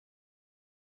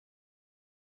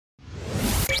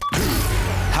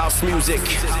house music.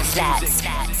 That's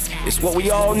It's what we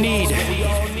all need.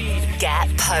 Get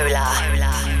Polar.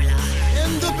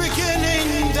 In the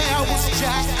beginning there was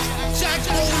Jack. Jack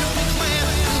owned the clan.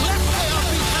 Let there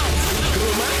be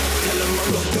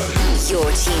house.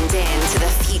 You're tuned in to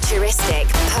the futuristic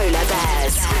Polar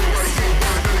Bears.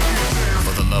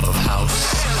 For the love of house,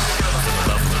 for the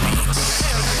love of beats.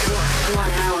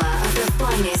 1 hour of the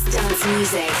finest dance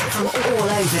music from all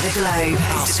over the globe.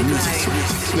 House music.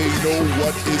 They know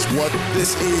what is what.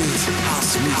 This is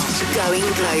house music.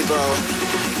 Going global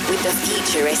with the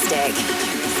futuristic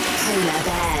Polar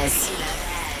Bears.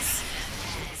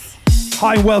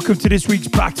 Hi, welcome to this week's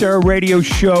Back to Our Radio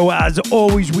show. As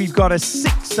always, we've got a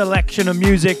sick selection of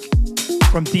music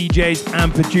from DJs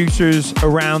and producers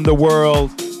around the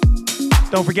world.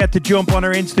 Don't forget to jump on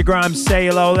our Instagram, say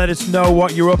hello, let us know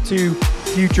what you're up to.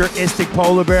 Futuristic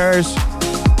Polar Bears.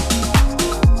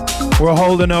 We're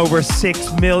holding over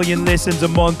 6 million listens a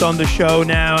month on the show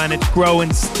now, and it's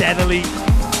growing steadily.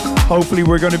 Hopefully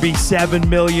we're going to be 7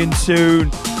 million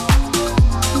soon.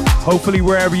 Hopefully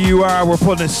wherever you are, we're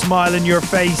putting a smile in your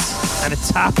face and a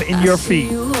tap in your feet. I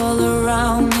see you all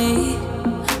around me.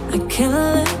 I can't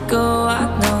let go, I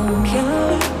know. Can't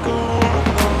let go.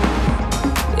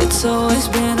 It's always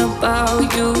been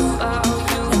about you.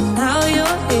 And now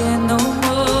you're here no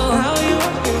more.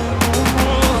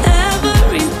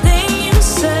 Everything you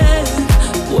said,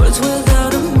 words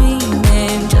without a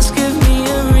meaning. Just give me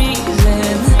a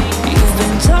reason. You've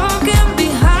been talking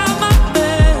behind my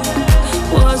back.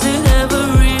 Was it ever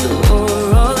real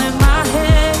or all in my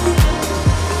head?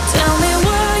 Tell me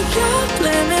what you're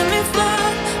blaming me for.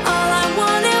 All I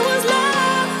wanted was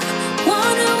love.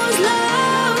 Wanted was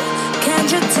love. Can't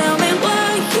you tell me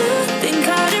what you think I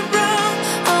did wrong?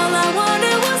 All I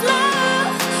wanted was love.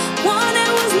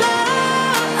 Wanted was love.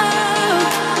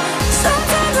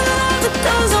 Sometimes love it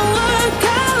doesn't work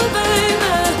out,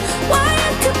 baby. Why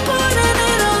you keep putting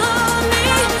it all on me?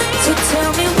 So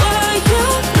tell me what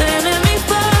you're blaming me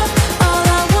for. All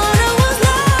I wanted was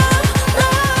love,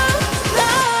 love,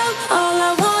 love. All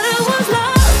I wanted was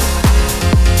love.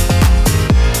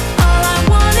 All I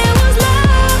wanted was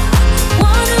love.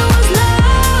 Wanted was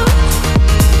love.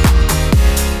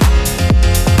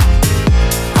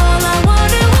 All I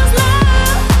wanted was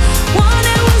love.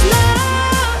 Wanted was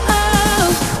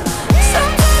love.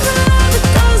 Sometimes love it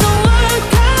doesn't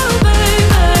work out,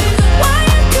 baby. Why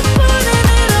you keep putting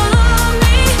it all on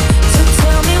me? So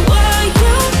tell me what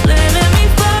you're blaming me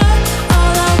for.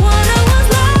 All I wanted was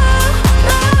love,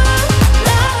 love,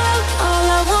 love. All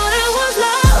I wanted was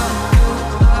love.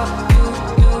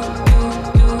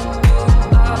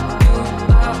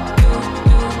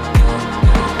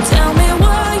 Tell me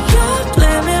what you're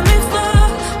blaming me for.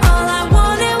 All I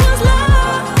wanted was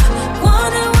love.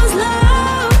 Wanted was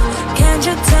love. Can't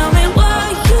you tell me what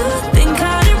you think I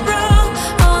did wrong?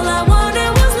 All I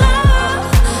wanted was love.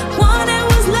 Wanted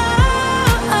was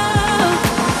love.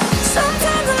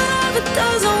 Sometimes love it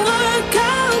doesn't work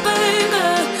out, baby.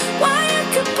 Why you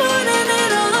keep putting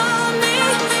it all on me?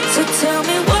 So tell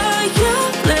me what you're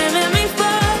blaming me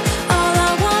for. All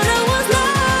I wanted was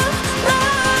love,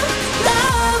 love,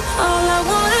 love. All I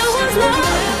wanted was love.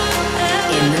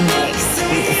 In the mix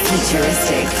with the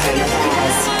futuristic Polar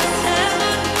Bears.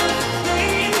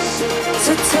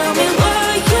 So tell me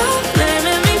what you're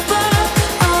blaming me for.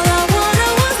 All I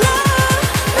wanted was love,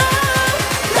 love,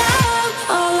 love.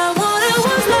 All I wanted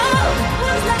was love.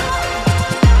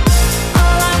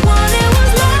 All I wanted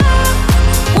was love.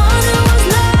 Wanted was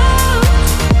love.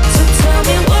 So tell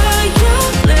me what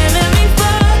you're blaming me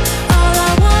for. All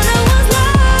I wanted was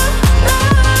love,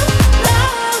 love,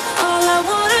 love. All I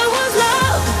wanted was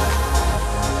love.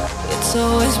 It's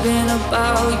always been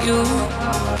about you.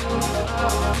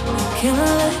 I can't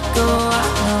let go, I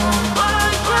know.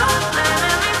 What you're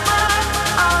blaming me for.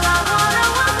 All I wanted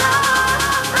was love,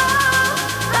 love,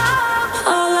 love.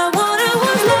 All I wanted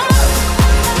was love.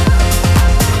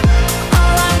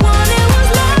 All I wanted was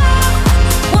love.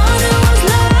 Wanted was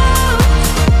love.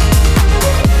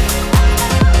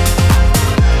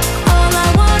 All I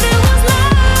wanted was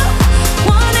love.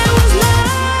 Wanted was love.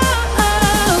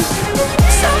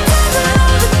 Sometimes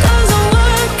love it doesn't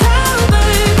work out,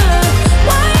 baby.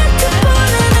 Why you keep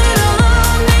putting it all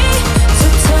on me? So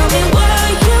tell me what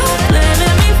you're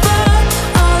blaming me for.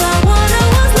 All I wanted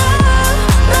was love,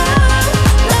 love,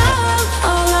 love.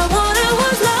 All I wanted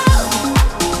was love.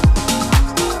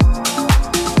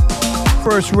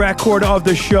 First record of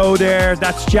the show there,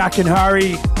 that's Jack and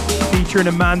Harry featuring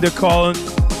Amanda Collin.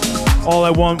 All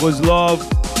I Want Was Love.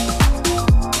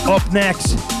 Up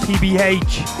next,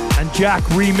 PBH and Jack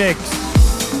remix.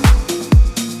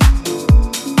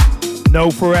 No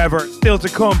Forever. Still to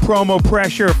come, Promo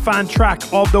Pressure, Fan Track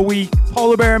of the Week,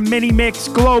 Polar Bear Mini Mix,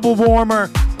 Global Warmer,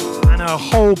 and a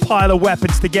whole pile of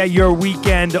weapons to get your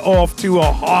weekend off to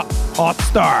a hot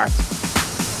start.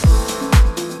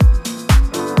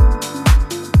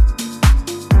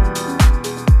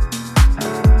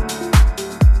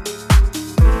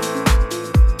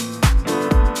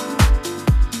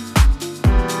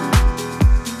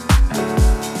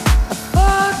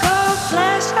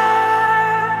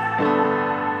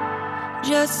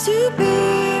 Just to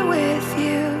be with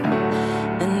you,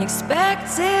 an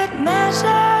expected measure,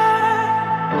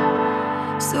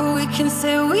 so we can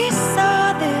say we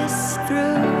saw this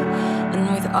through, and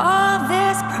with all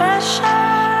this pressure,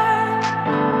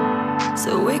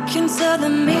 so we can tell the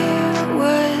mirror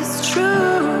was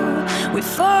true. We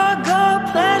forego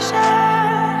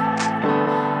pleasure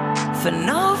for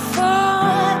no forever.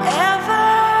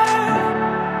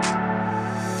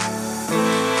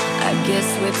 I guess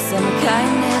with some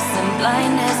kindness and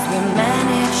blindness we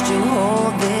managed to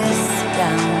hold this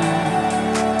down.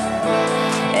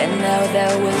 And now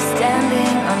that we're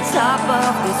standing on top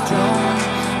of this throne,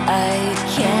 I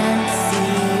can't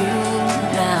see you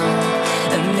now.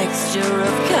 A mixture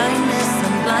of kindness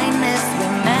and blindness, we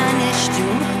managed to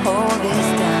hold this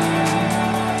down.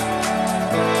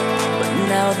 But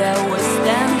now that we're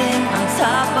standing on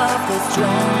top of this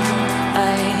throne,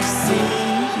 I see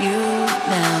you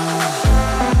now.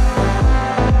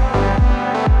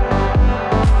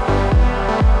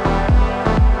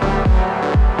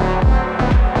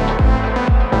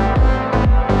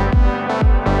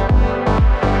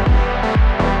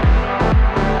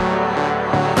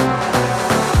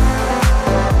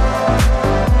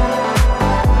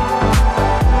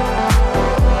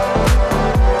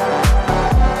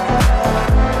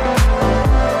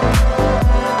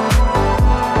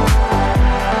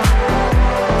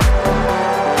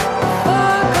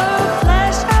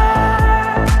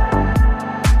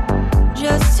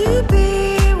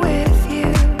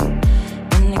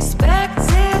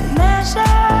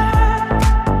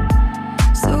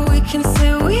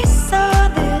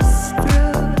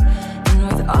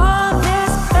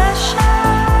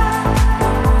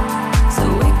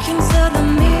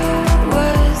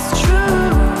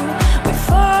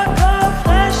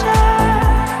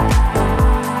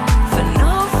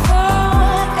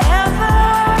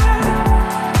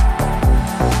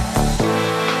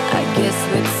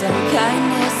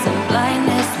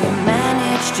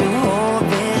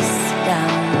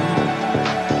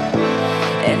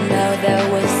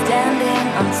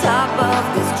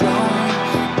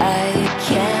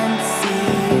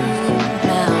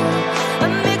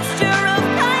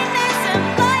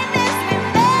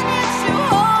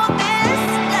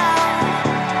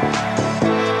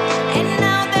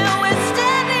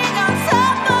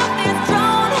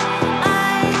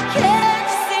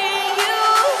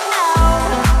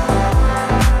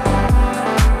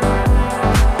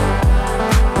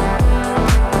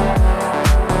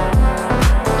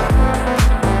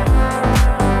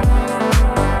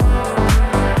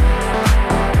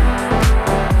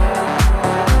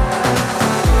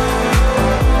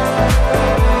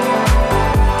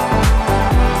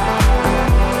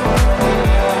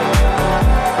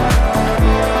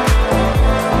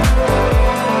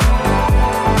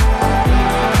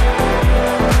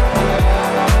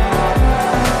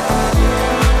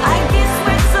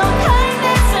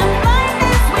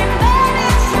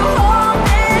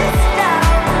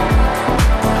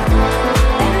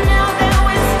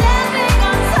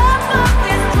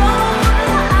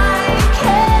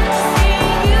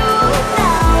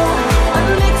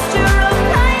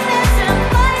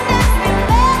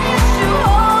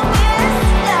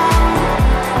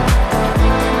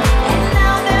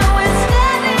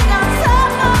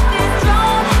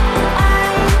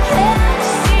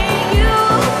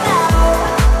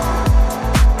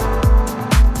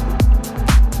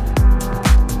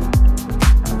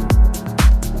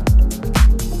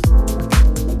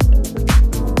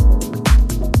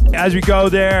 As we go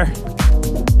there,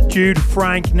 Jude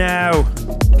Frank now,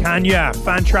 Kanya,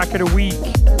 Fan Track of the Week,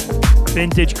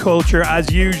 Vintage Culture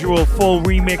as usual, full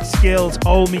remix skills,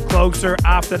 Hold Me Closer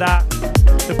after that,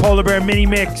 the Polar Bear Mini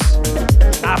Mix,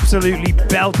 absolutely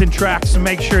belting tracks, so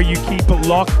make sure you keep it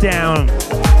locked down.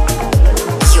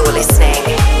 You're listening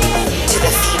to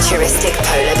the Futuristic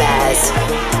Polar Bears.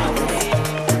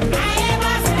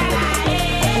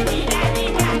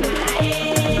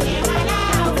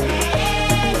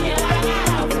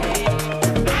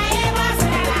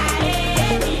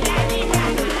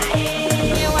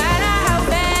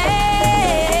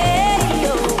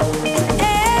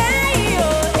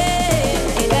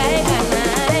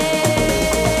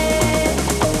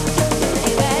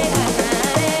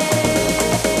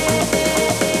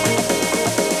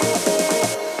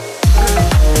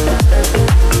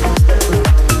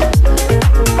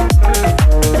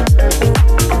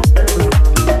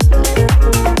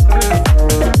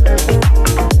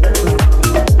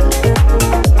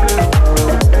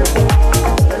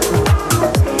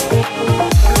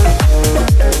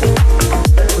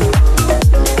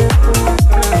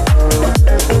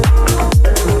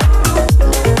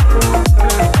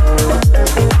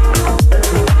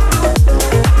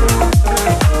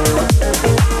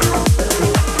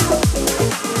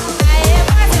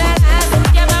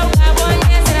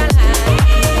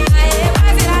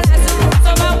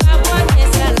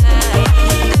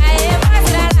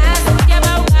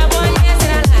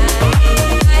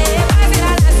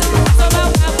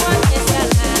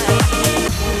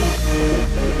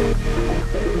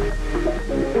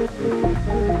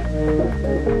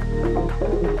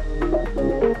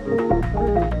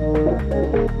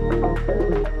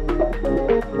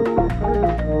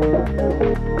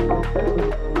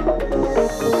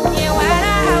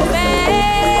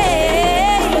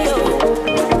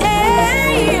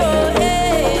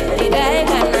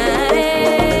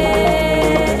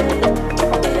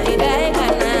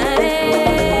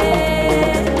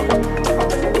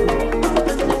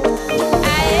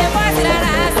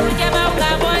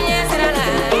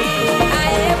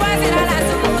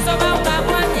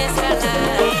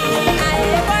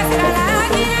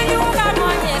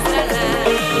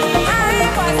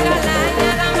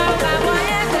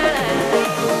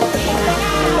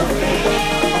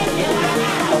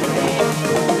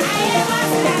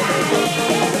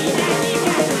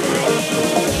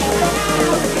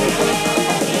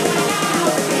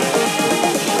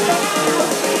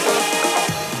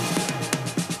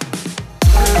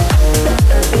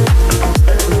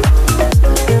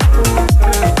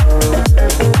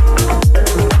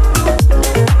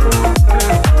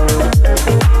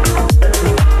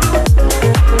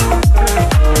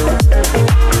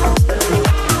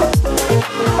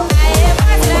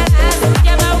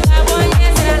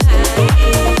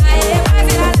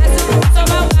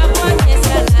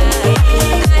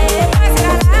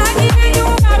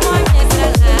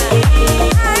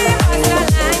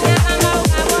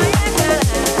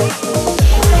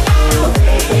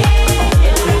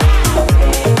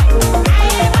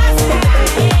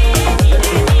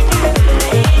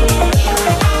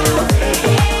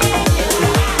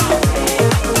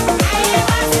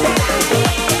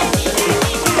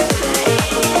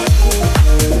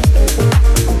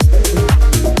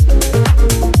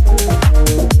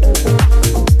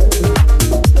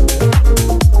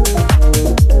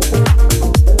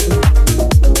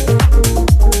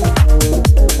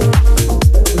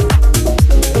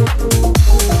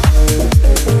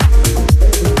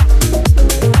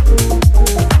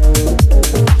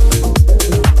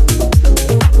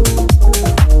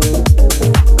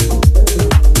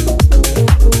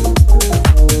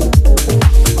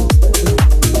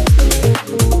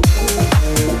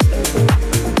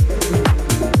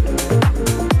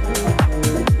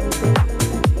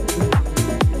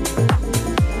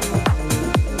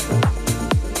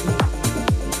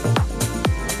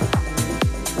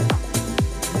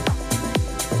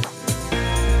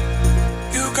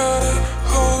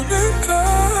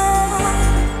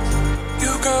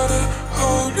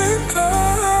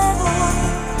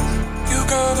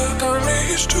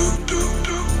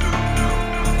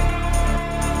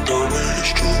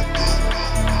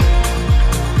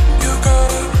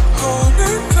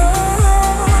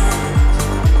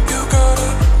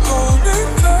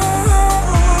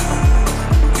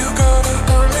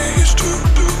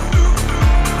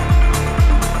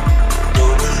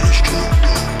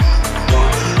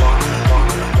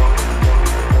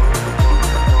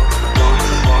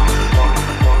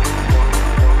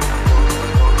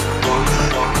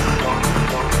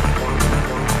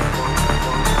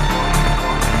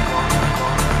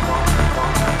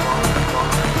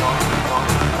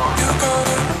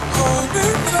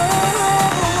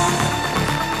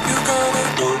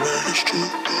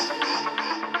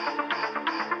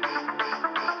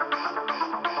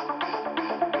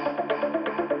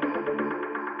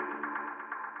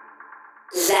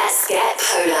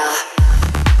 Polar.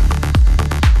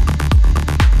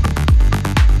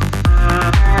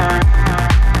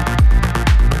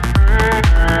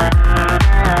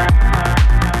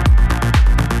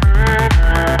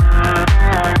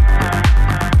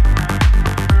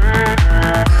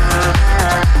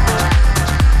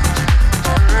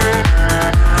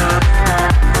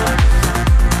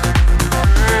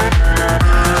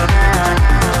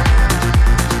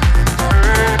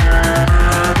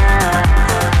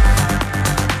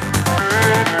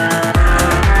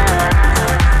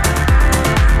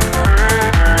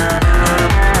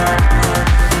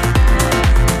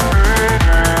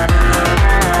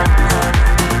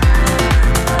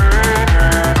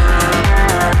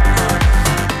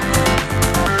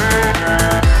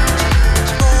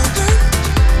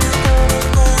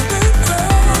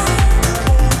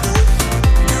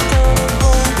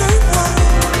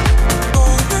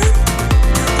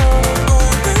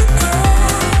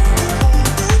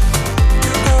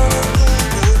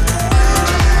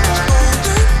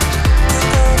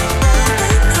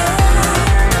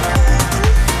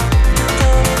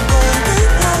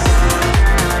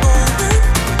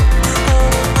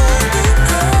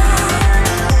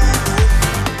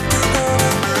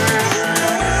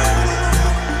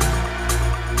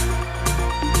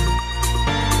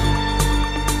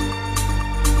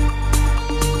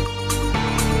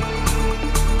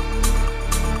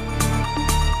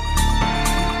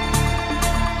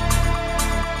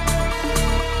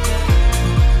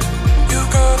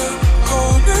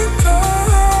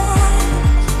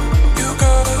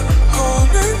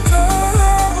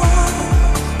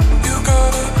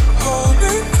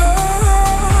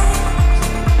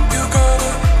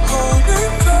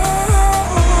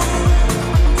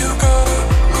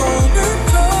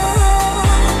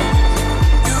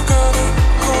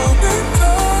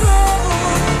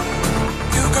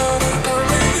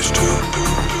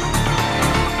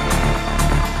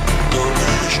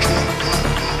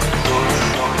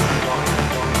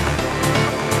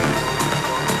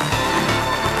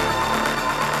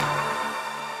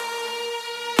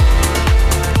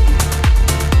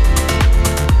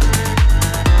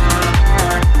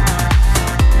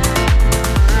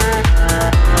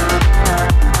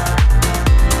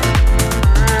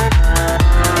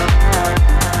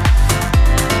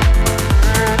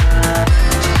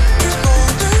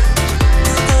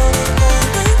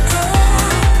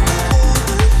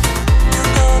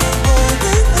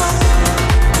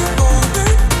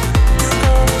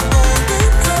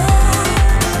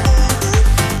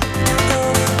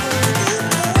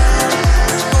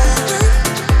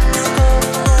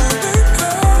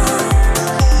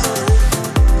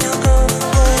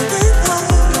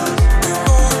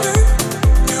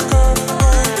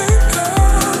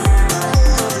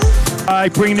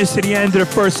 Bringing this to the end of the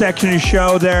first section of the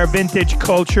show there. Vintage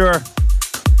culture.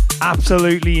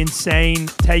 Absolutely insane.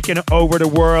 Taking over the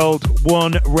world.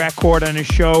 One record and a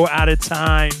show at a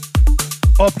time.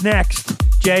 Up next,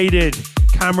 Jaded,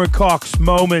 Cameron Cox,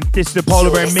 Moment. This is the Polar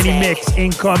Bear mini mix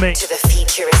incoming. To the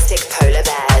Futuristic Polar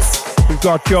Bears. We've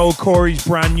got Joel Corey's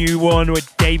brand new one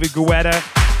with David Guetta.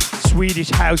 Swedish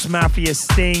House Mafia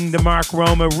Sting, the Mark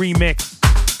Roma remix.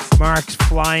 Mark's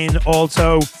flying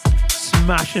also.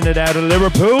 Smashing it out of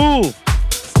Liverpool.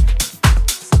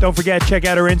 Don't forget, check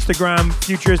out our Instagram,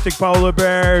 Futuristic Polar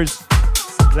Bears.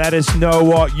 Let us know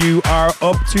what you are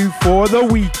up to for the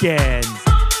weekend.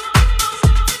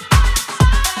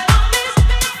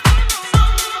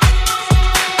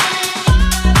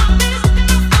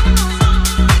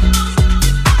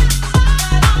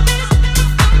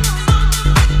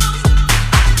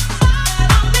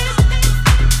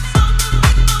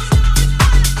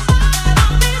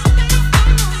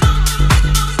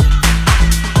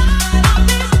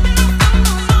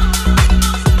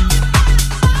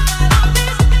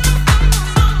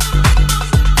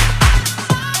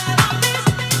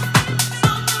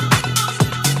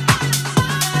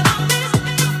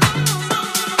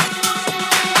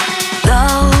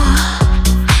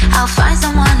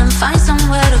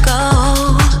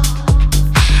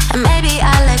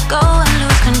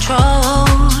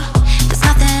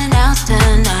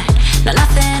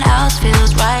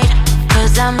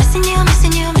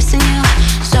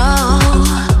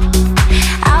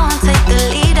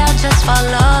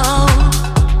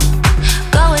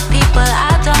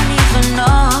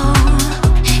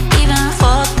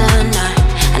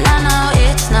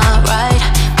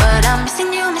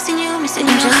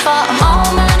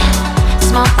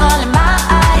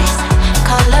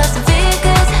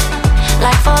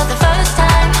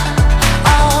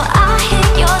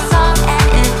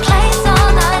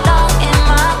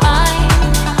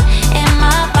 In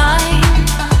my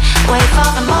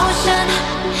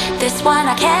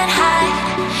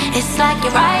It's like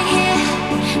you're right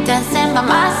here, dancing by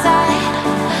my side.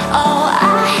 Oh,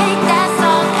 I hate that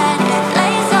song and it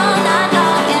plays all night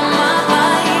long in my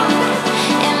mind,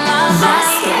 in my mind.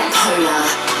 Let's get polar.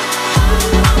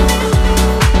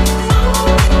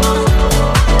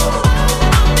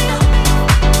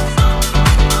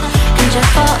 And just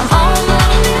for a moment,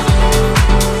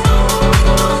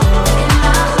 in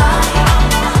my mind,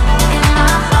 in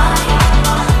my mind,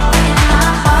 in my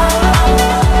mind,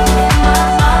 in my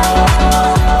mind,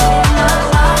 in my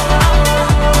mind,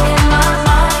 in my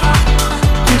mind.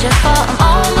 And just for a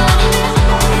moment,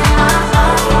 in my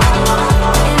mind,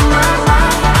 in my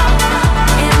mind,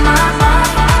 in my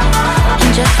mind.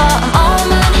 And just for a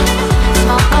moment,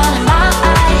 smoke all in my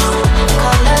eyes,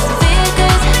 colors and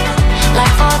figures,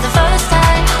 like for the first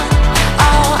time.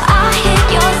 Oh, I hear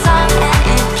your song and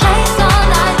it plays all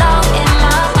night long in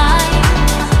my mind,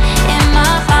 in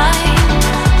my mind.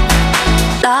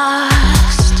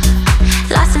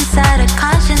 Lost inside a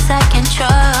conscience I can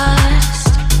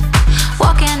trust.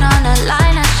 Walking on a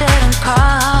line I shouldn't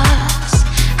cross.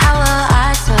 How will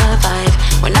I survive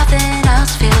when nothing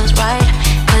else feels right?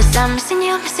 'Cause I'm missing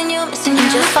you, missing you, missing you.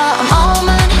 Just for a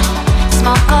moment,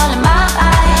 smoke all in my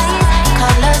eyes,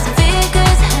 colors and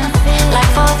figures, like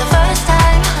for the first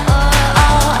time.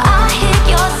 Oh, I hear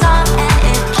your song and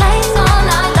it plays all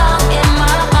night long in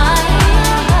my mind,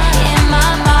 in my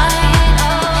mind.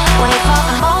 Wave of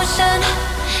emotion,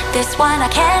 this one I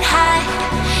can't hide.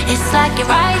 It's like you're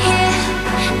right here,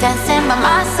 dancing by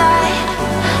my side.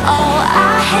 Oh,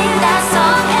 I hate that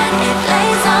song and it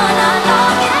plays all night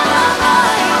long in my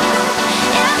mind,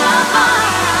 in my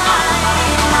mind,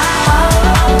 in my mind,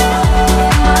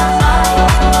 in my mind,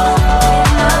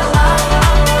 in my mind,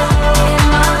 in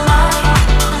my mind.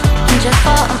 And just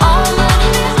for a moment,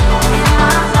 in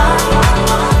my mind,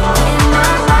 in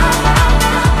my mind,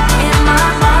 in my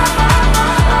mind.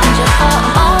 And just for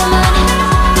a moment,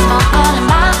 smoke all in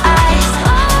my eyes,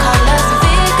 colors and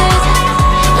figures,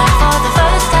 like for the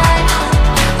first time.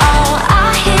 Oh, I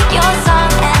hear your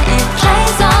song and it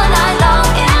plays all night long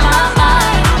in my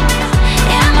mind,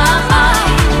 in my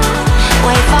mind.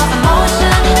 Wave of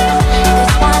emotion,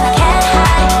 this one I can't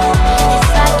hide.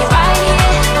 It's like you're right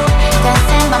here,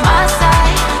 dancing by my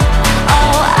side.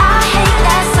 Oh, I hate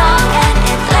that song and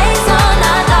it plays all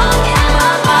night long in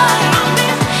my mind,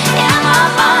 in my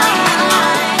mind.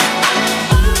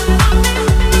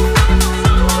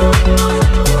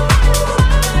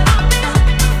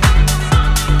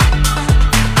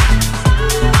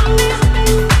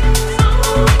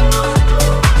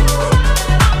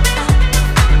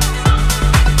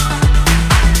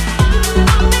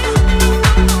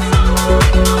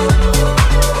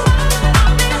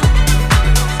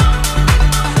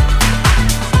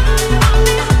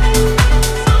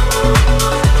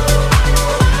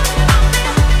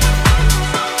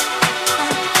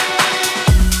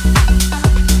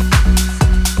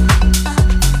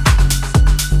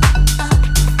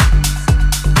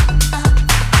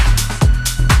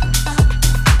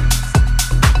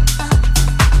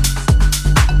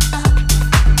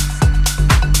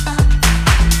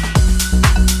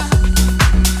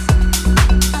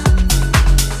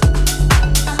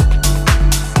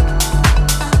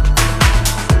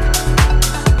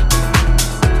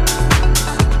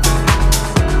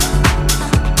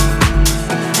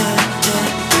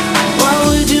 What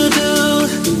would you do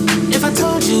if I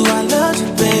told you I loved you,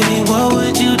 baby? What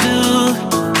would you do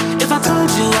if I told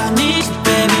you I need you,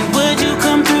 baby? Would you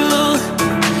come through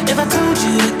if I told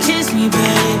you to kiss me,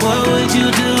 baby? What would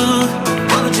you do?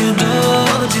 What would you do?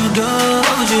 What would you do?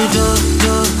 What would you do?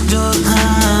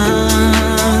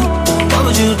 What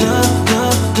would you do? Oh,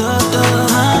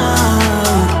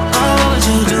 what would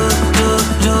you do?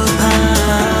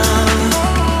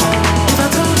 If I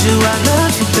told you I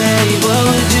loved you, baby, what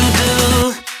would you do?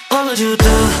 What would you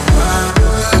do?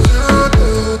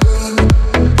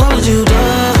 What would you do?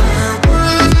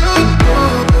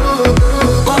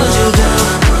 What would you do?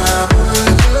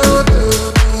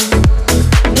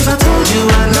 If I told you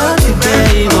I loved you,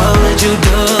 baby, what would you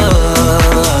do?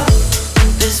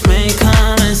 This may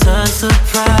come as a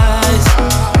surprise,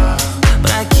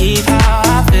 but I keep how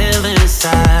I feel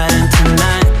inside. And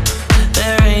tonight,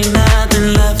 there ain't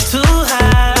nothing left to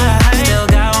hide. Still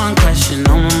got one question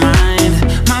on my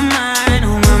mind,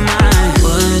 on my mind.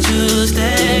 Would you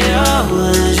stay or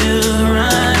would you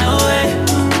run away?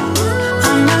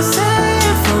 I'm not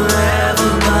saying forever,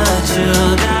 but you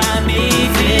got me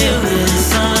feeling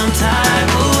some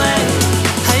type of way.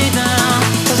 How you down?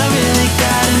 'Cause I really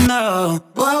gotta know.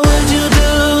 What would you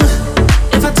do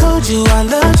if I told you I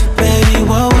loved you, baby?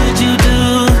 What would you do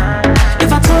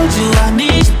if I told you I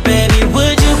need you, baby?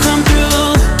 Would you come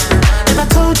through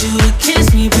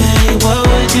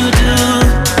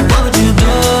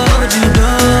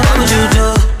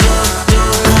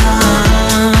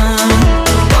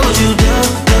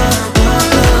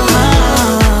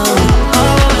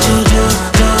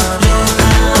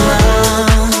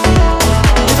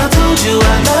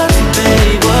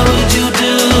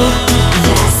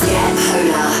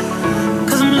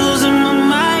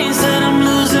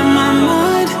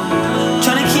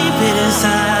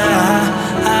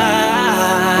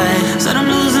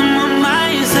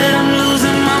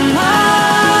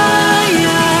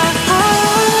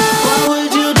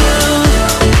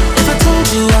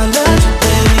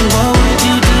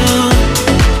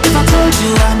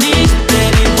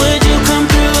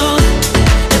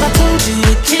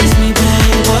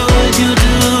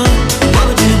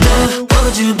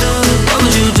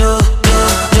would you do?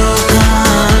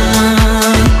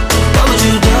 What would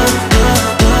you do?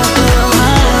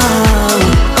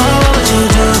 Oh, what would you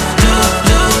do?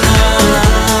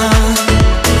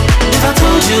 If I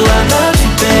told you I loved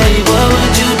you, babe, what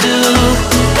would you do?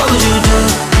 What would you do?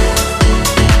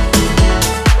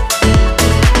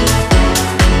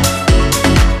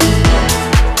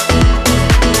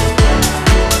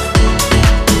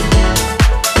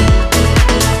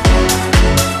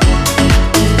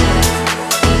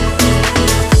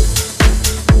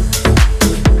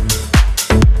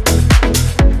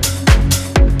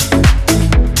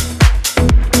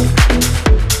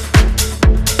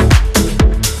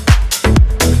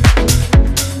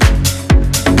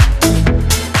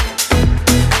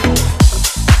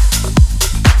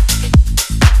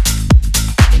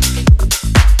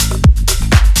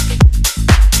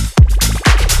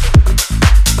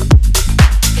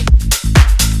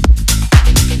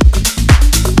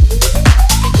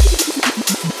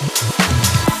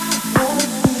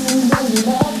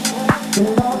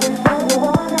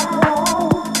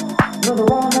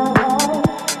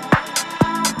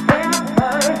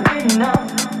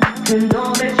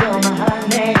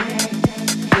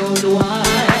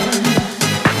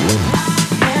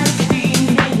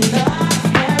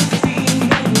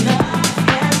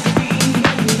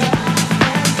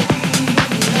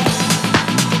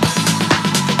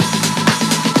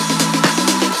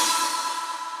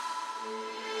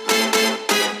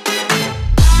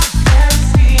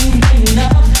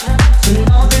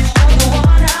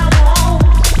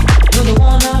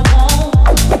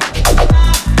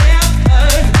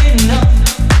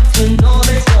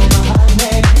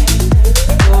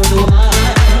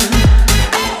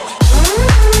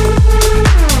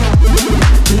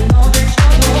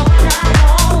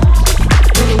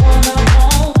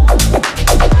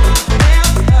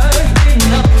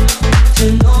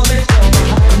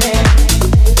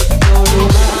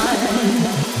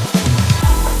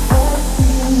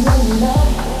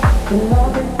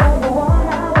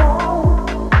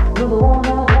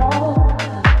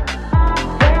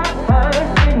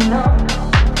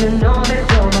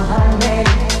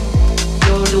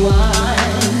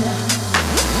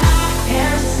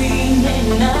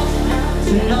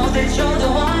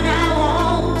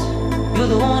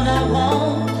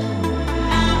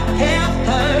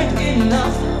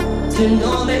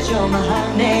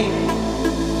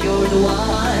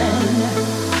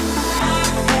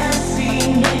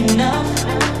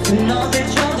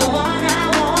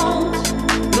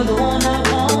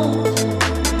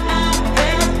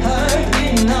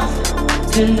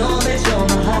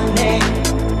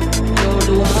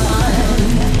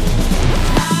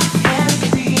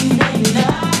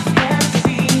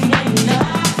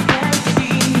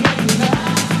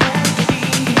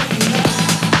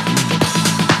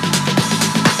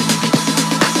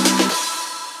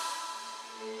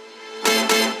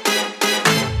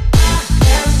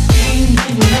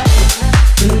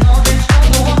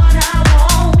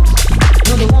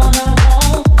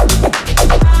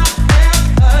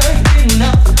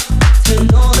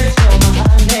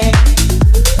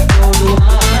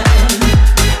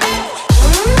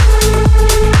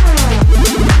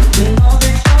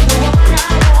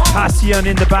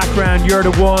 In the background, You're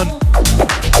the One.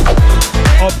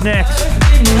 Up next,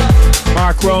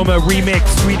 Mark Roma remix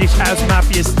Swedish House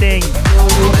Mafia Sting,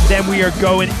 and then we are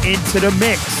going into the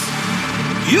mix.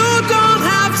 You don't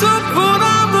have to put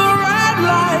on the red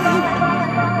light.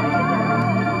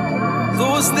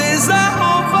 Those days are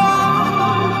over.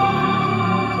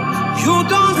 You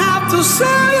don't have to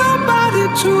sell your body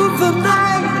to the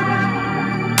night.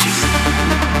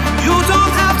 You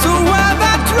don't have to wear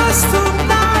that dress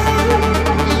tonight.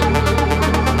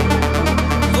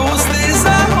 Those days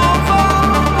are over.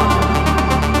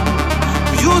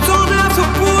 You don't have to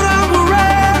put on the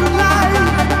red light.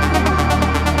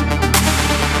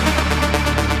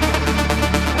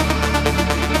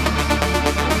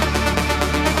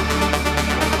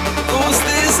 Those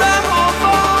days are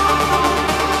over.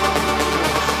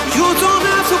 You don't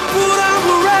have to put on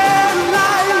the red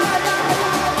light.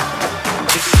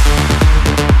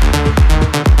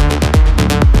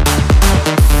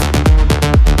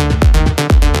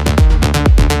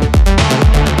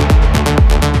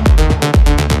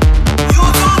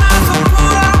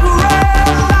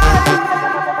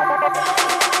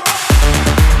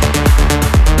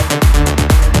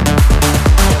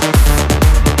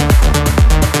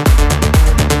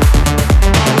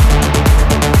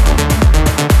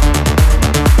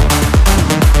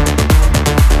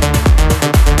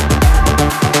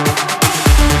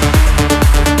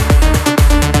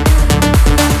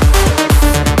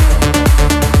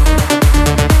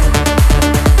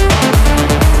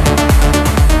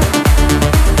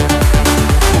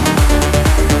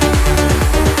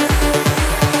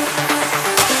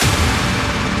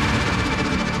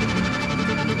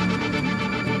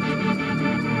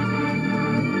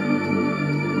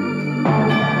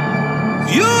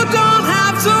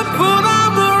 to put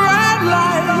on the red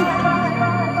light.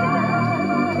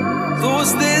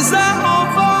 Those days are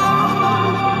over.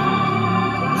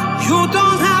 You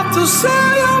don't have to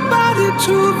sell your body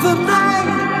to the night.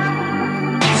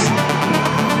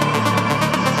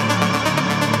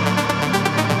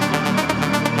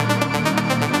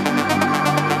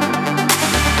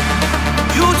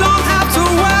 You don't have to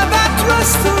wear that dress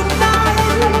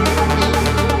tonight.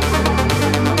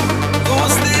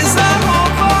 Those days are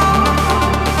over.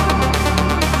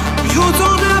 You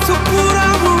don't have to put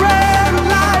on the red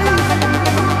light.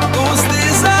 Those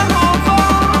days are over.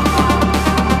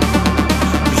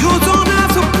 You don't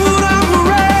have to put on the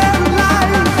red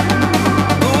light.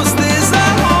 Those days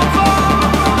are over.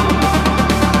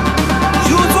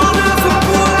 You don't have to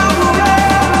put on the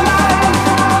red light.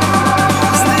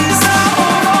 Those days are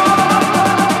over.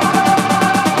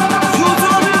 You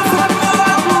don't have to put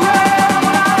on the red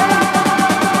light.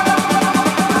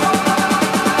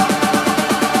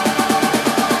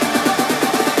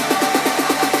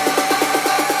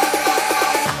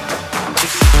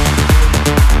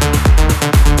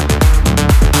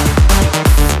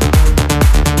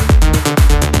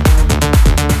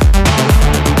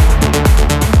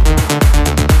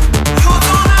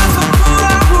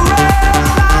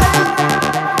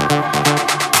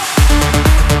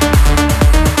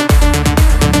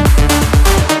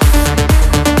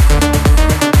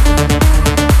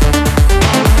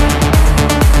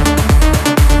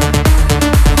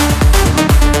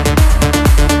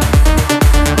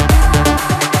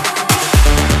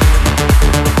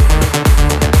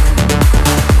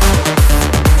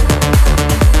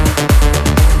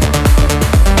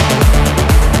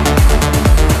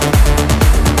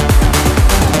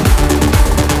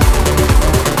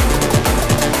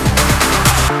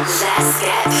 Let's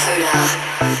get polar.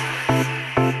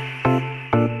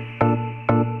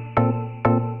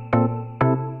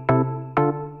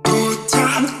 Good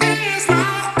time is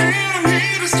my enemy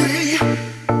to see.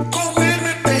 Go with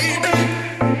me, baby.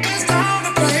 It's time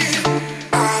to play.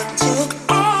 I took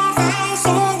all vows,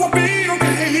 so we'll be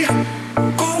okay.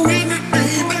 Go with me,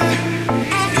 baby.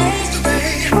 I'm yours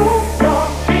today. Move your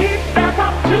feet, step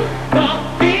up to the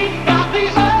beat. Got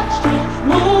these urge to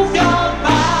move your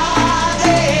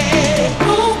body.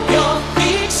 Move your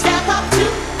feet, step up to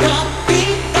the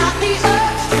beat. Got the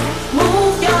urge to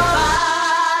move your body.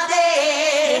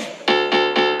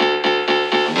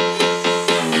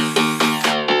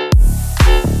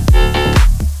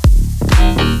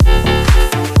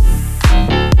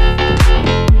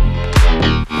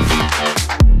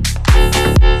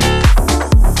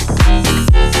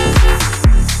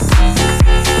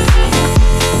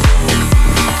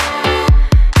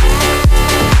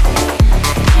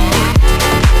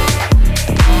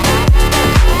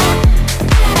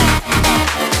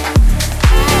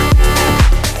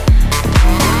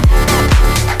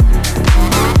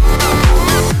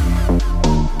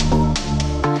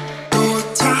 Good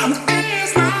time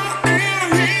is my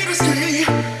enemy to see.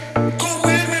 Go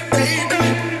with me, baby.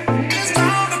 It's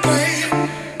time to play.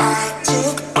 I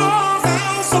took all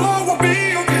vows, so we'll be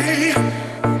okay.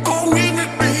 Go with me,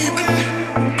 baby.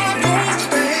 I'm yours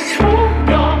today. Move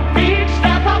your feet,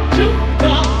 step up to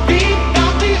the beat.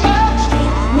 Got the urge to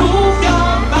move your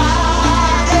body.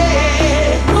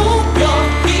 Move your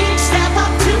feet, step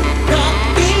up to the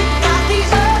beat. Got the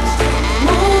urge to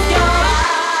move your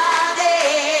body.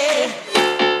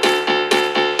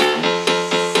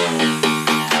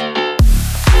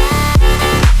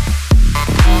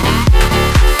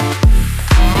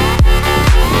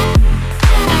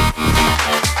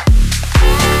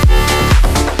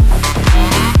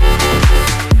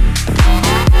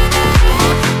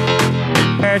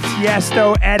 There's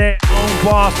Tiesto, Edit, Own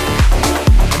Boss.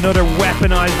 Another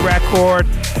weaponized record.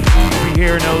 You'll be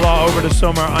hearing a lot over the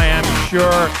summer, I am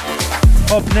sure.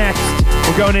 Up next,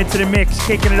 we're going into the mix,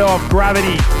 kicking it off,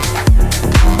 Gravity.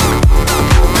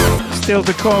 Still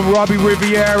to come, Robbie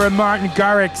Riviera, Martin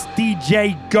Garrix,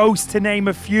 DJ Ghost, to name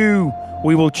a few.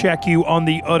 We will check you on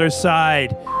the other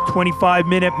side.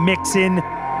 25-minute mix-in,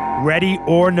 ready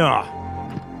or not.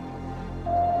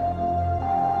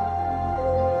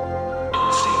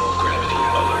 Zero gravity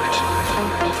alert.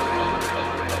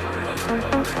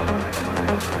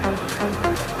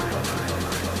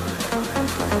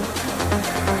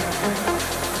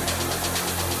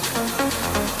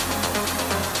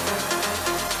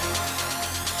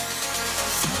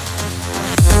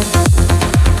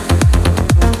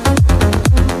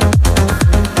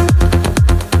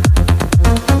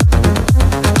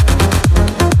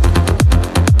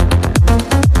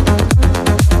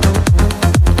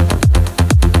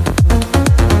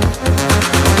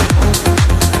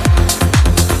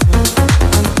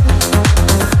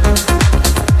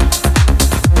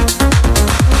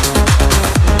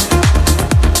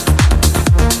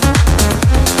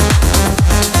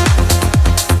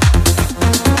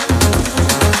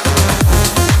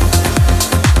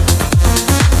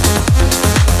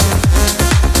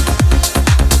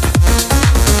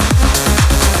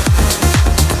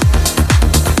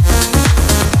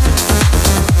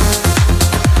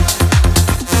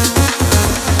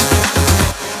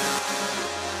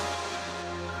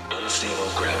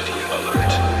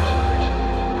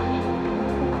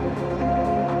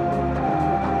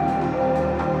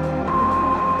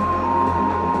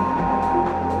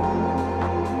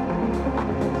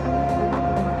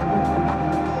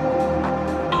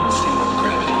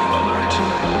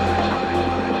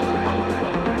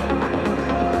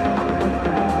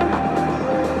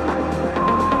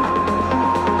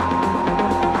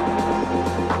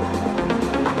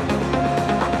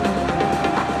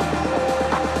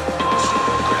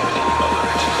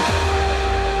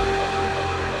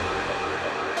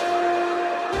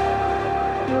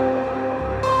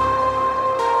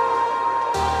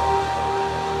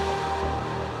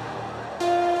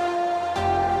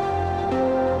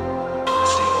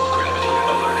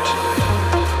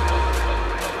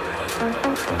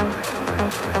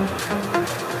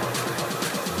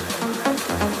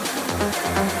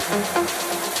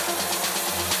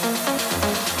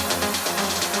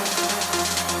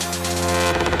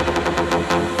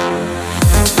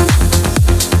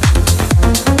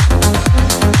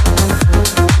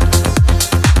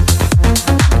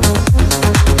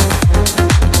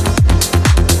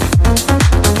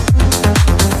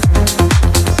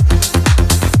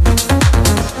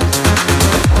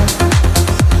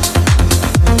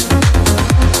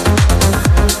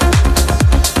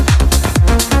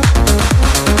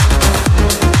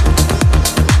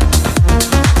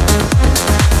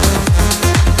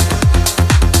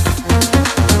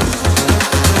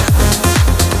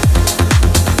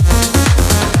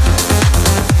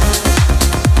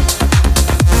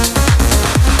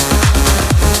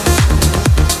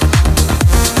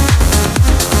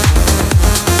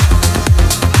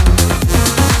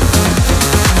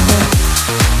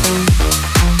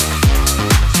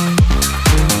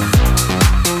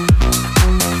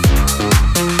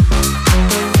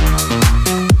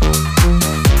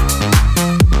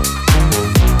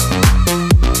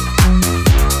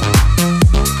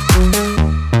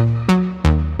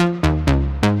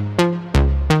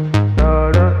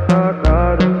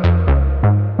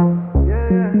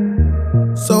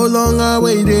 long I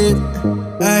waited,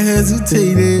 I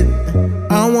hesitated.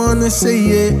 I wanna say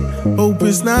it, hope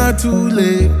it's not too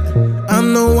late. I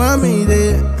know I made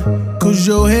it, cause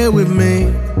you're here with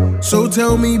me. So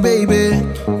tell me, baby,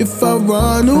 if I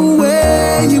run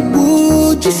away,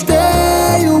 would you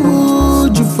stay or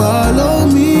would you follow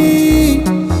me?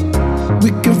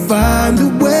 We can find a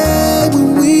way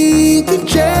where we can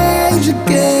change the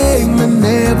game and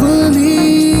never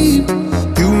leave.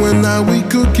 You and I, we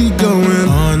could keep going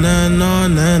on and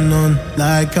on and on,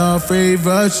 like our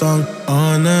favorite song.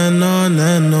 On and on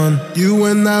and on. You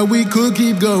and I, we could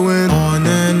keep going on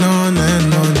and on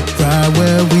and on, right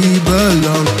where we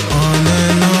belong. On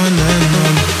and on and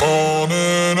on. On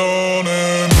and on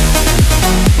and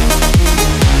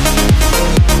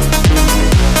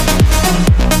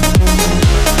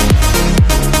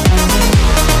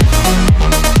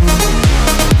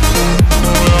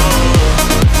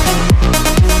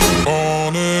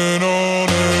on and on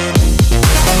and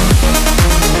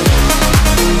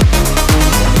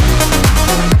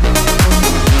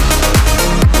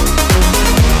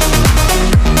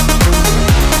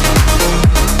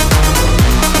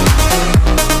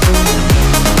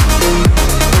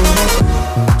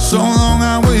so long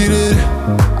I waited,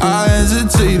 I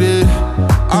hesitated.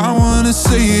 I wanna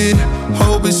say it,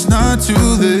 hope it's not too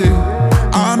late.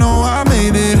 I know I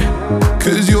made it,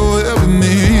 cause you're here with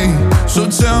me. So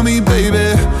tell me,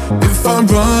 baby, if I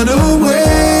run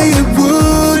away,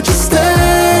 would you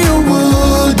stay or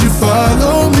would you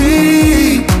follow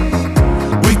me?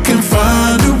 We can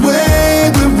find a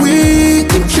way where we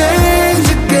can change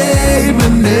the game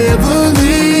and never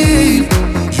leave.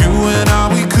 You and I,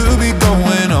 we could be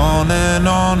going on and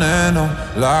on and on,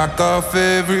 like our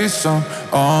favorite song.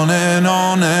 On and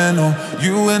on and on.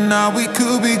 You and I, we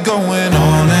could be going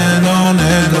on and on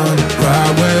and on,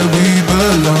 right where we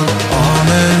belong. On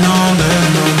and on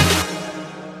and on.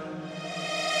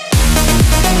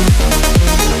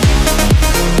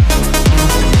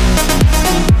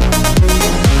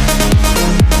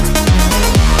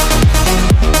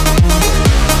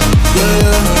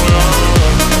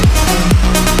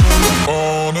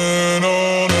 On and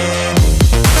on and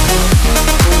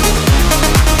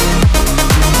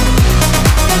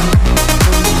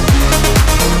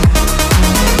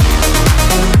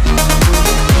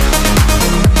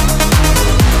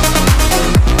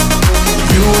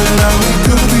you and I, we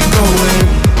could be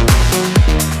going.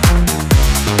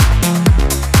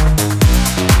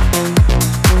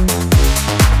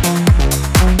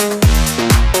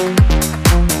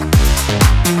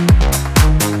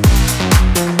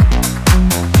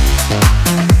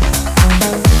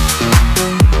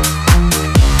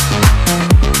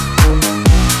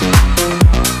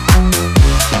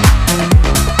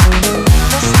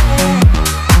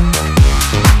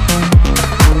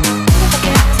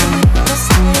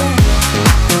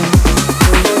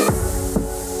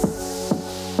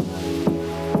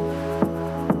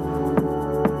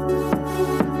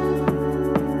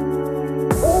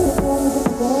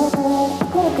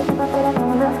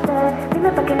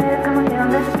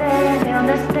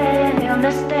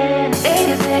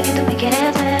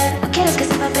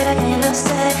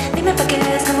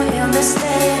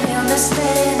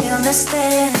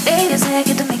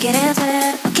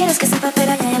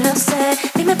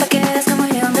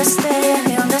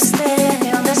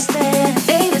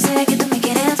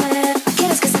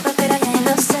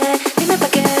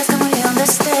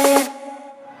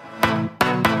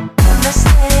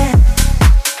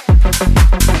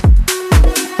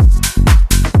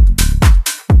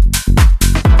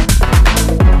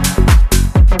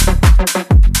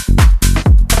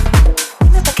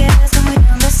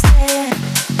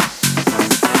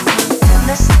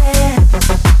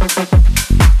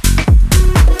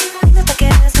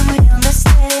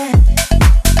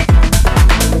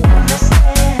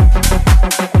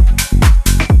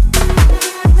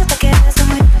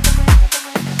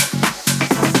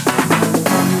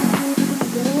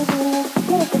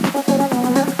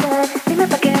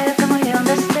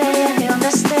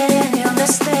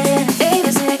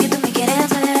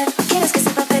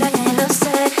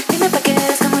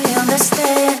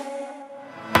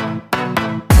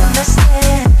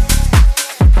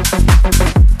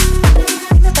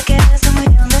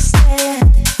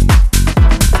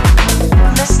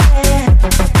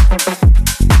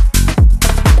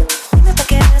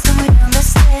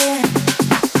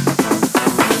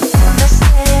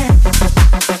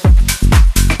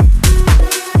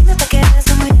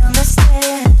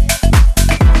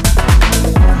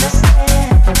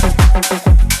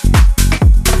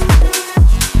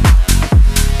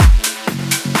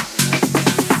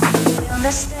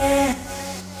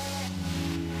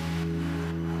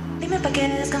 Dime pa' qué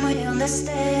eres como yo donde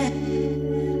esté.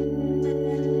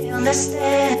 Donde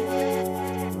esté.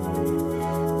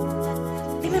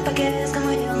 Dime pa' qué eres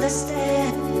como yo donde esté.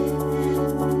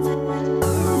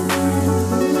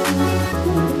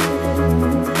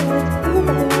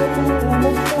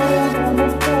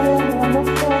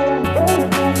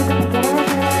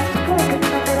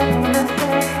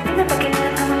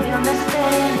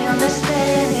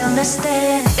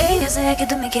 Yo sé que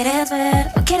tú me quieres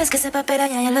ver, no quieres que sepa, pero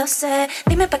ya lo sé.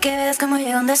 Dime pa' que veas como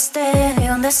yo donde esté,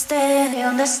 donde esté,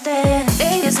 donde esté.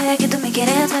 Yo sé que tú me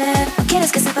quieres ver, no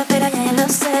quieres que sepa, pero ya lo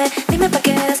sé. Dime pa'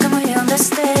 que veas como yo donde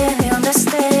esté, donde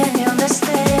esté, donde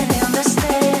esté, donde esté,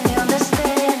 donde esté, donde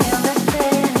esté, donde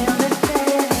esté, donde esté, donde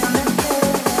esté.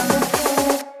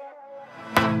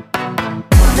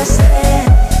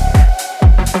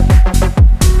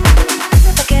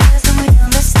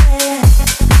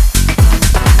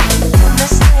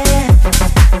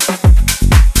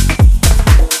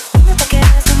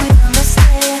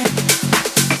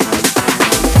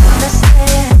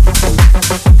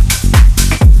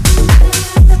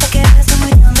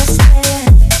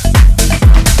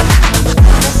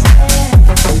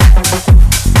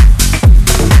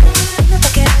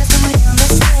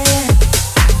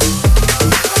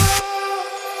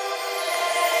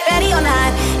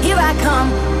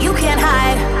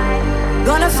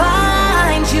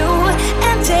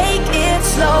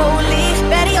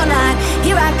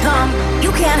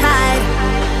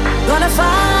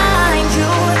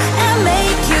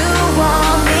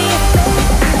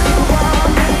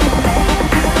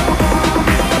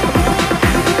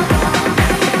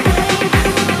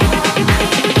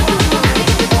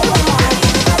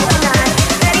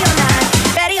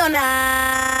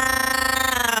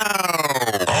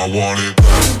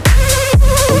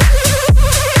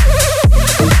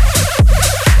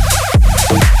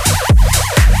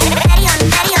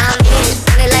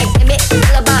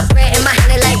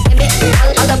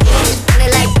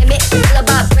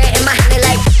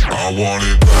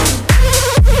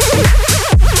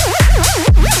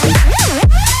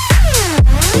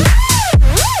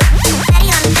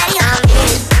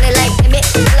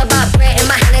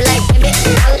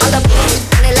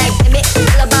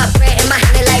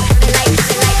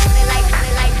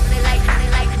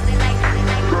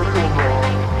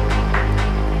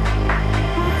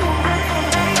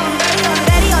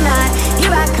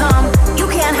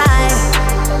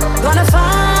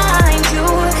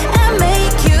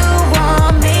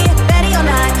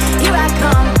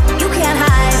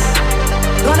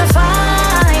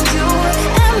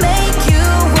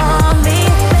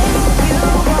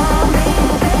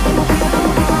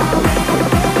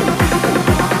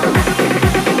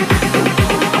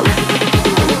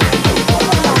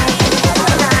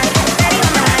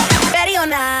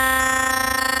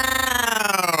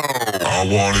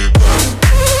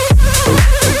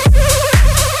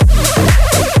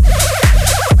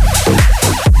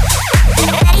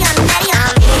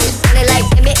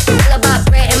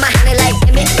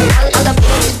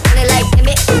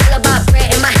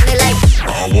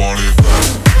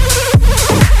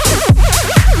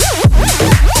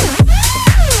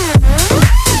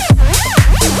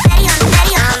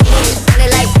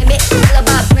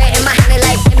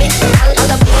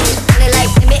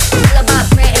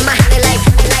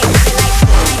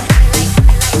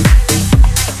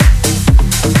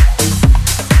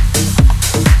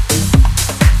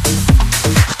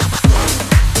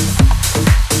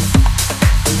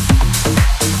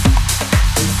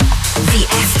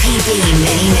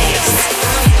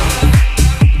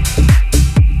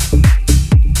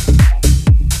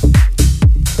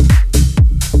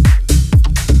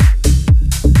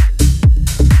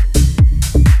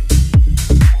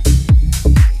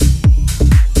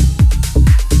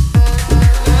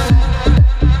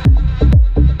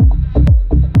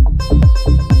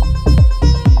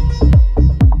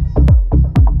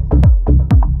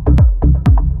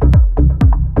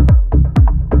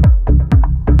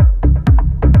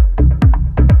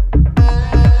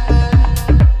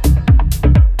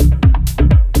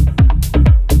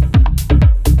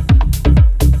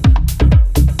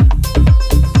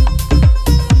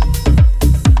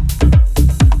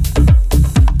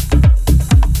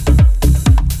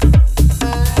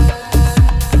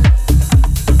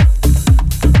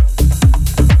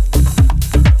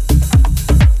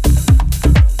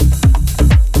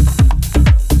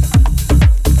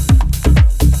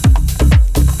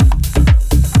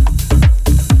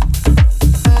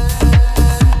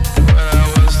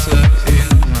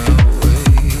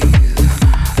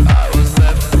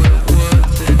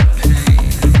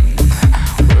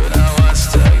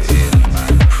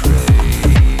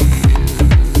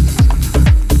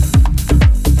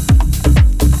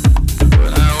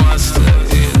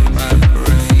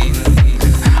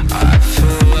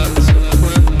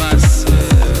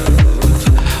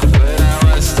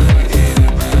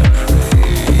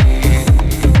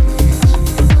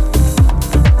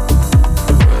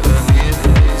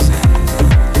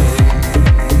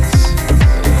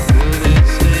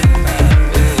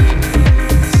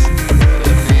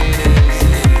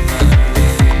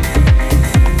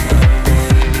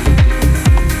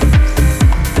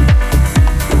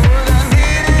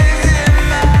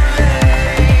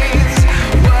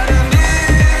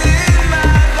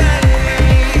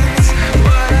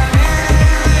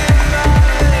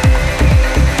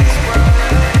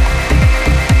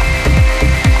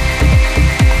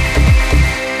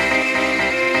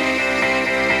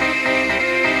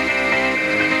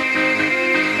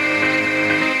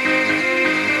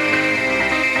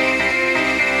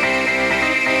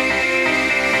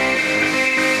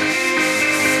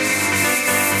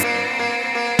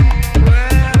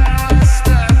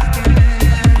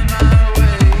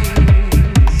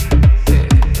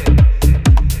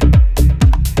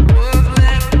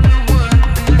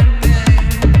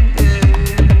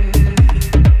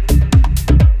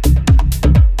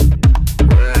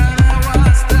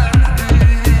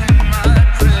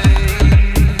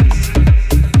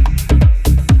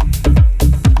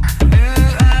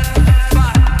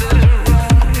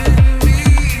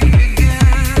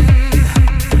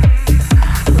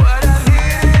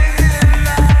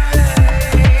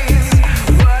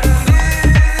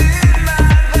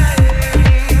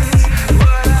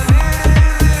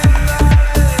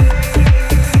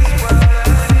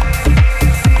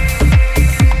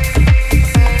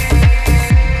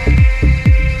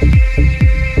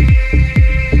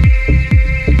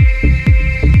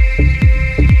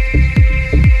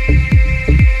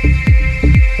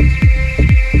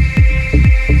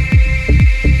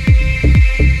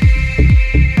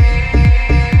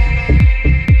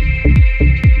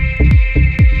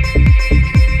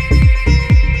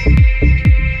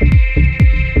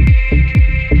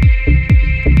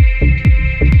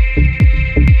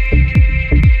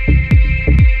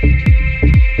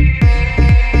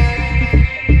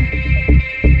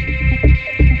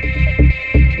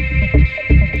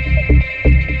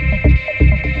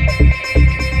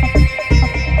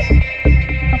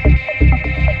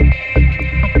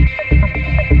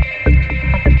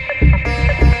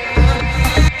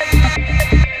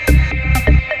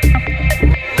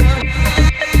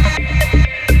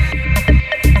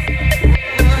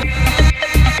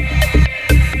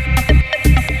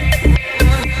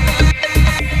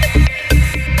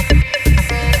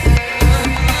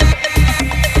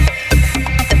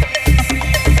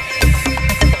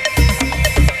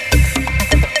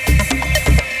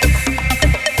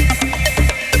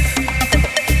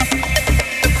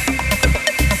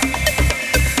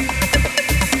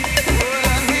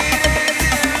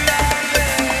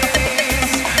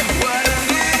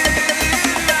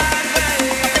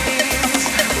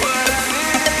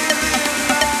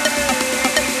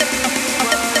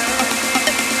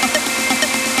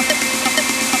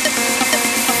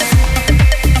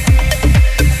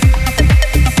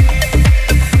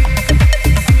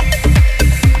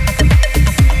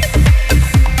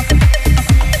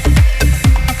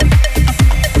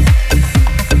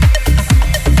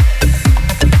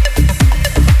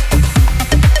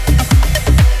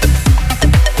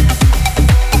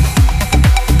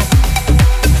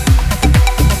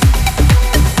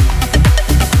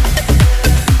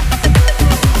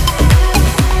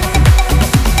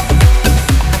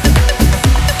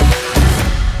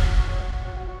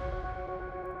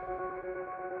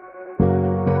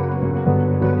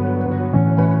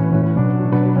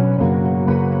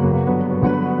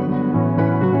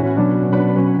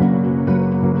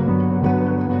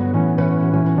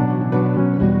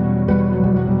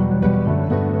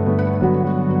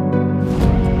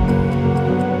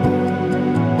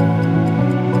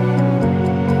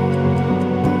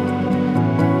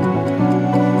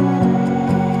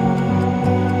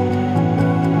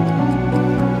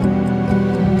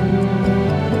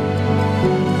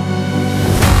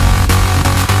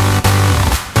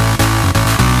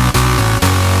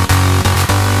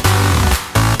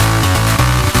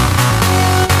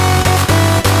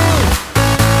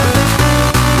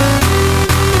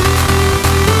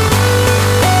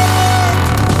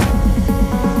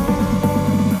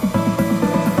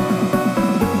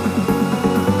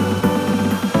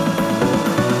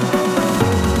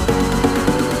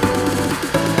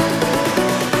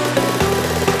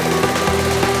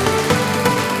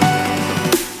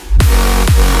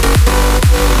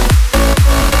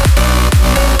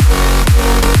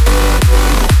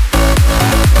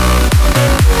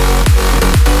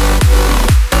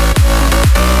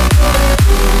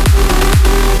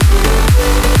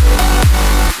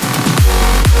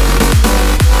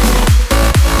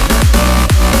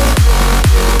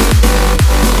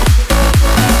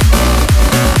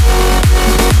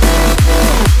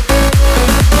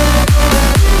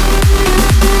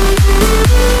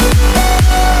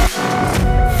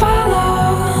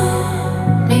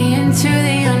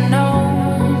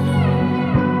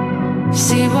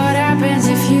 what happens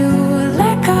if you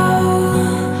let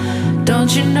go.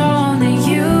 Don't you know only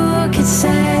you can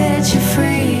set you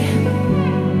free?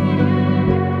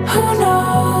 Who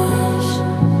knows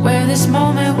where this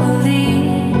moment will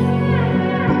lead?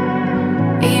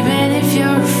 Even if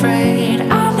you're afraid,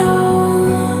 I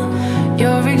know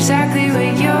you're exactly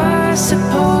where you're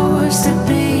supposed to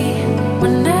be.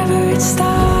 Whenever it starts,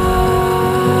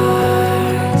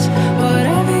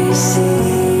 whatever you see,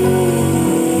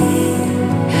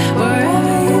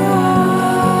 wherever you are,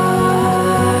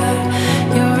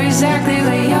 you're exactly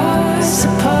where you're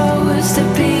supposed to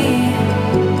be.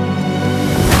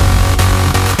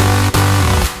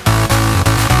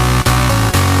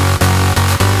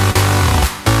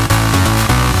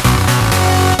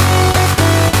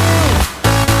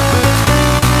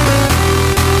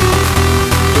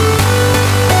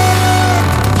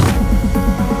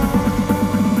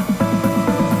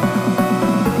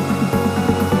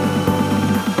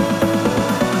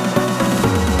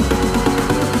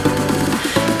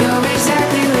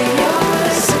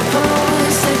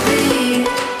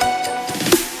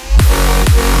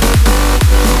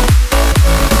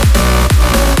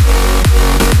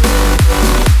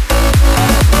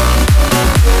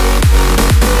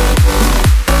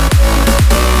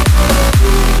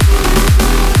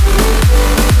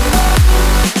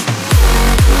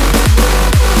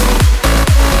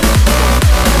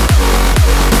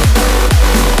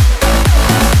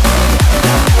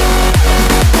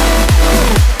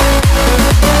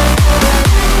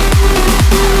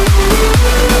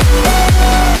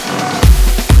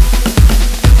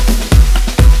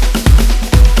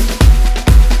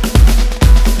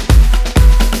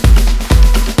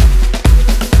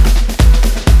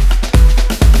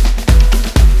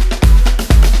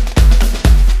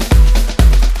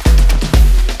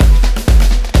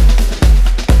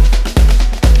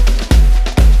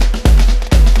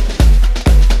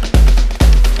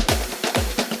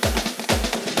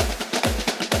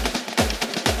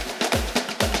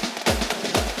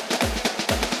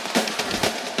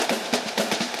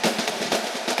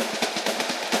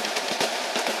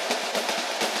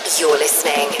 You're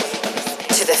listening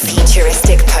to the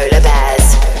Futuristic Polar Bears.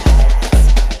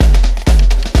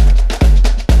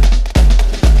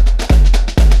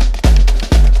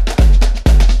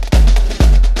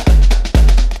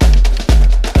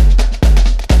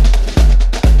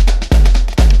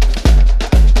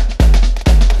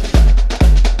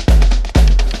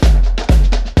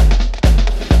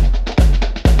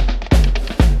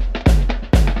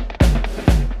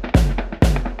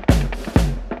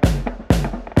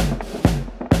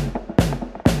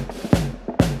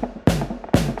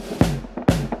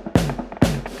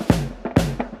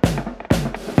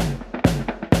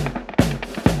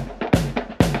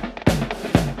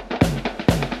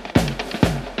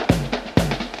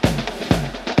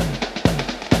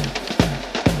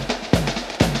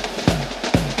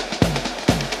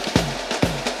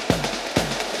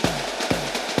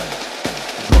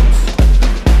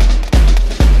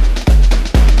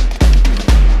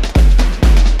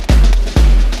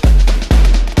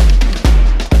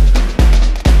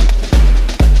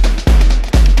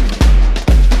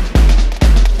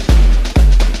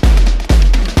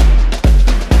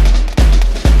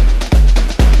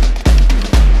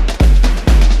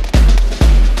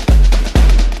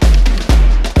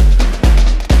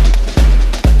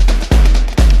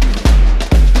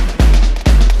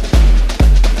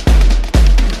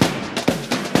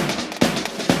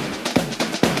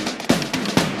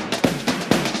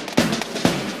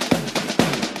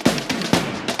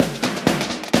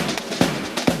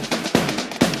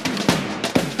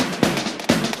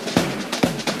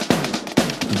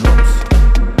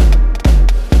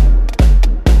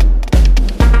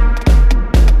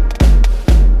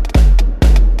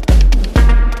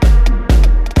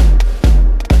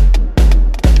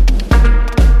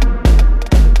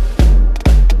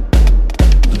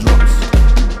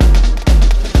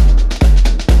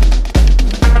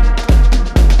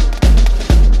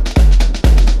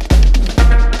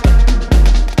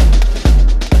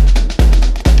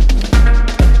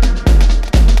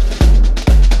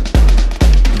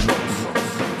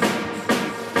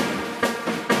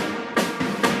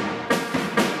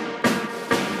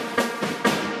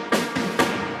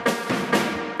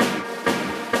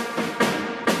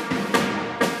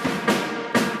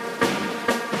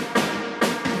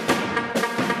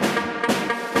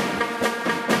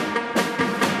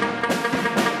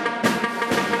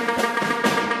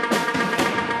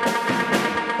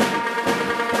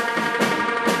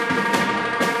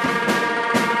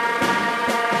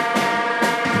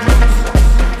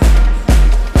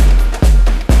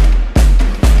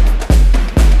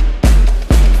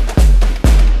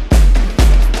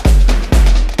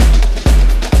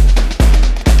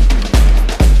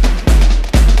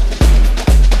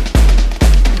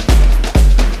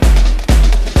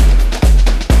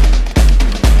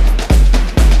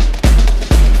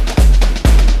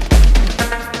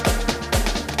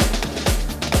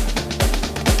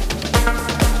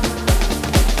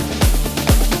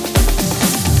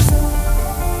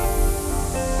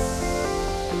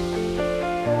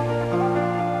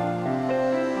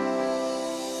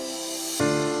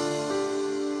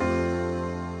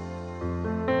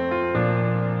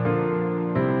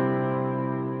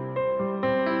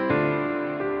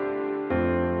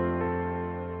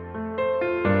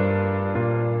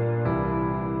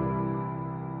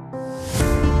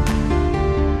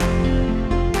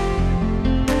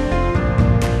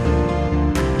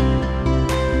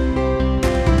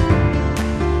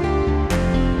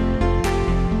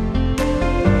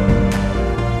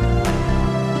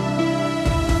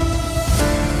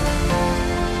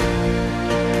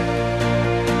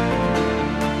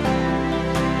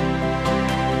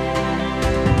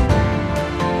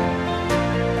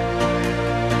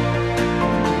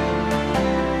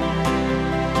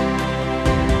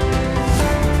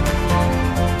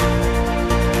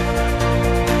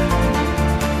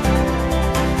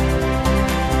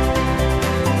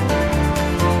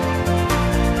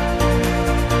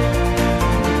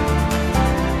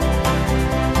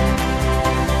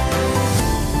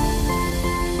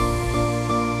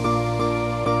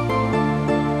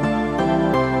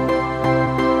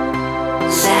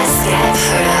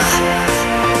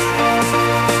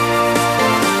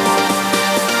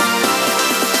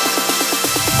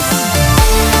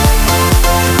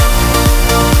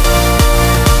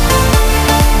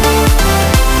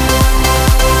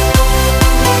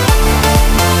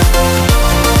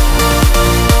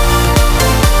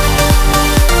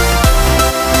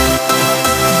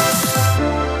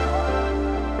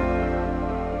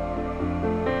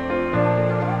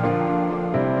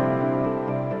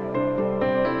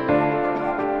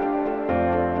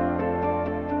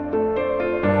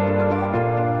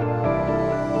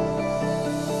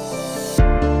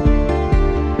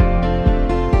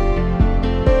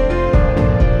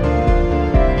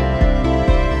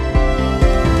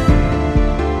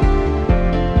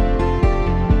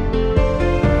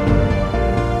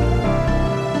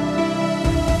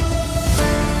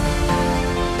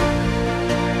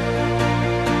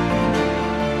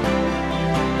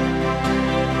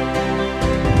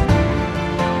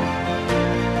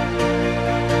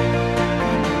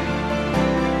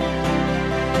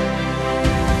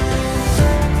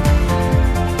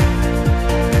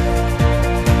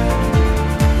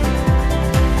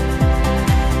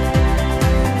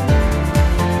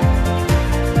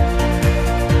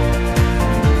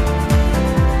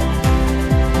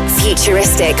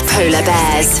 Futuristic Polar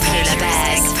Bears.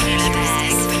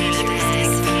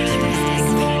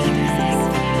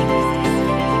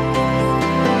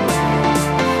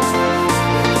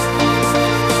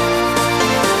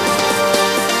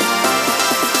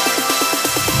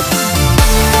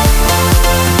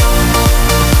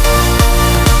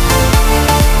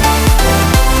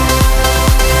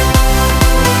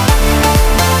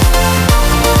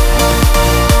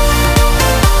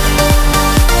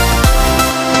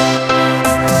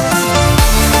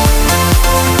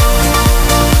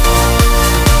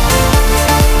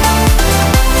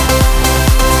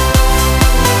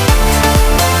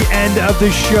 Of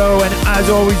the show, and as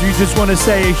always we just want to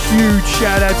say a huge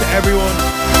shout out to everyone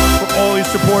for all your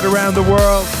support around the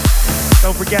world.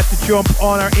 Don't forget to jump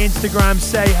on our Instagram,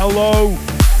 say hello.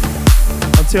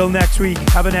 Until next week,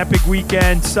 have an epic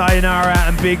weekend, sayonara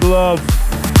and big love.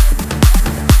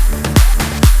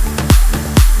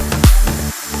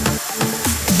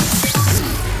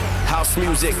 House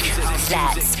music.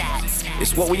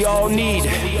 It's what we all need.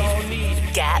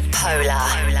 Get Polar.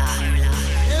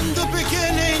 In the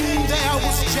beginning, there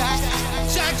was Jack.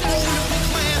 Jack owned the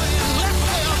plan. Let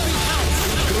there be house.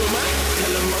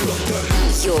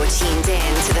 You're tuned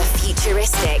in to the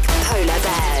Futuristic Polar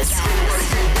Bears.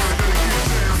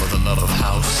 For the love of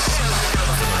house,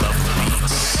 for the love of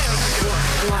beats.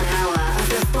 1 hour of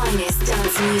the finest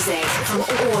dance music from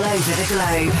all over the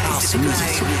globe. House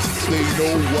music. They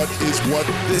know what is what.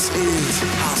 This is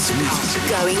house music.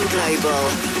 Going global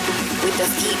with the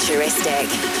Futuristic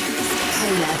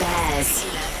Polar Bears.